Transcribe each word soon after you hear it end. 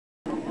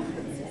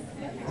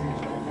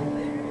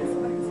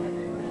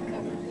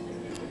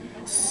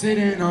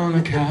Sitting on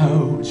the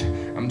couch,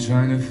 I'm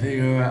trying to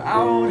figure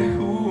out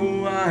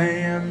who I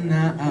am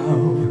now.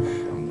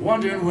 I'm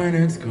wondering when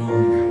it's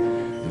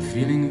gone, the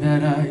feeling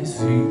that I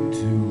seem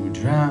to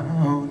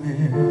drown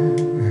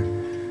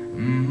in.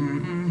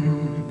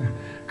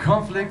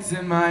 Conflicts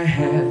in my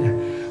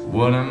head,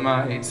 what am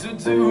I to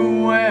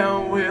do, where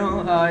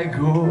will I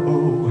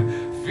go?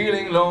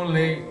 Feeling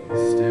lonely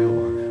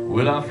still,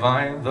 will I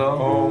find the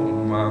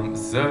home I'm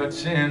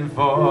searching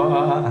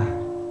for?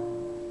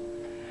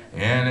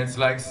 And it's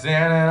like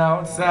standing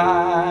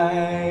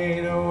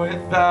outside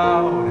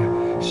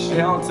without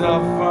shelter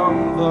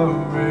from the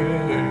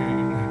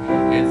rain.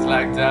 It's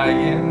like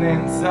dying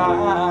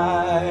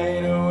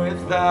inside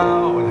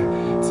without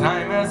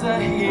time as a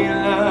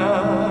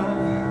healer.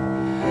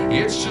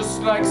 It's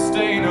just like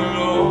staying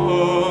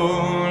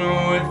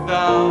alone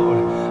without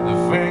the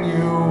friend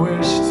you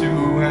wish to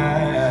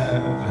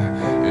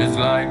have. It's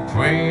like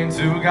praying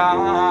to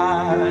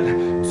God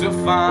to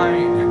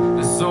find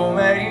the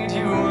soulmate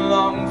you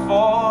long for.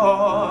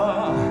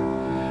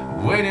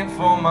 Waiting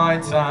for my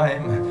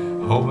time,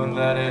 hoping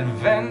that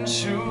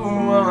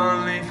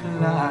eventually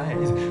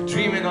flies.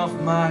 Dreaming of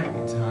my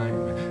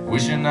time,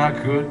 wishing I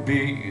could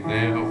be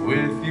there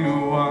with you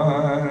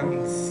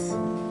once.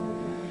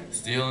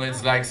 Still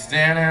it's like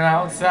standing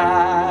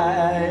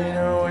outside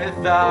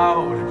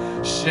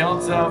without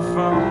shelter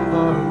from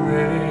the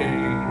rain.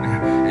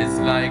 It's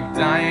like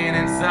dying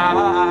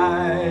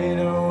inside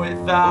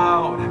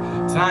without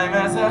time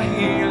as a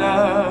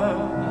healer.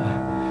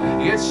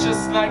 It's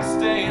just like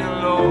staying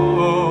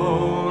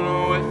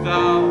alone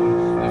without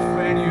the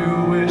friend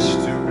you wish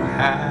to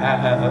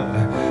have.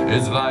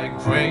 It's like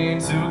praying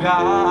to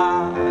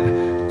God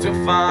to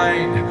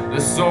find the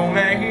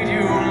soulmate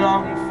you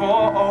long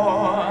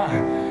for.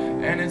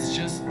 And it's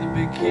just the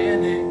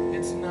beginning,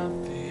 it's not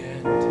the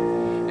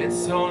end.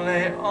 It's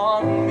only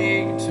on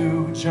me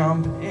to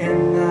jump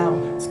in now.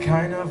 It's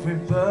kind of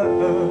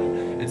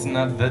rebirth, it's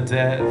not the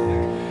death.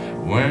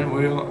 When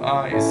will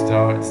I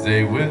start?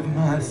 Stay with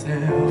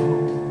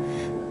myself.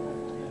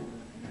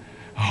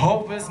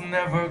 Hope is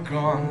never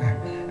gone,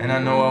 and I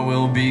know I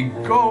will be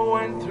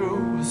going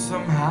through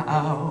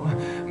somehow.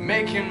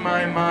 Making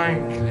my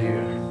mind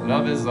clear,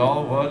 love is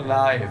all what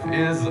life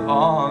is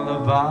all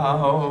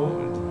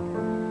about.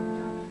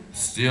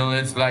 Still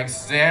it's like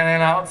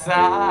standing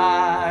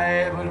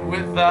outside, but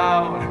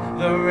without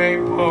the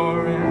rain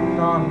pouring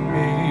on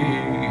me.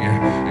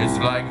 It's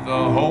like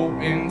the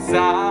hope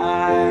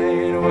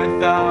inside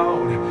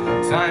without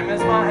time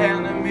as my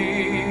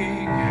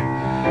enemy.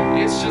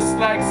 It's just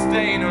like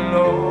staying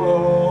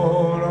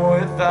alone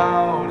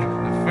without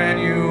the friend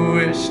you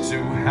wish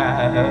to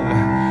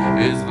have.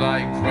 It's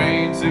like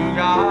praying to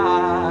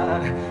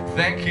God,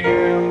 thank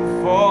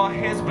Him for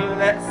His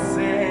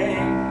blessings.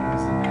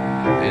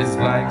 It's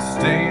like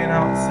staying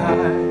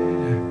outside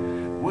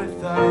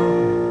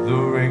without the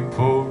rain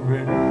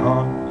pouring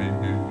on me.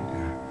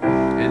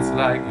 It's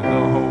like the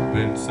hope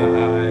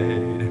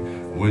inside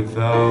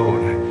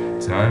without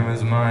time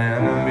as my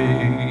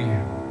enemy.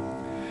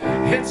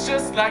 It's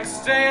just like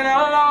staying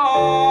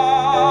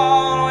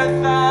alone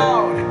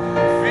without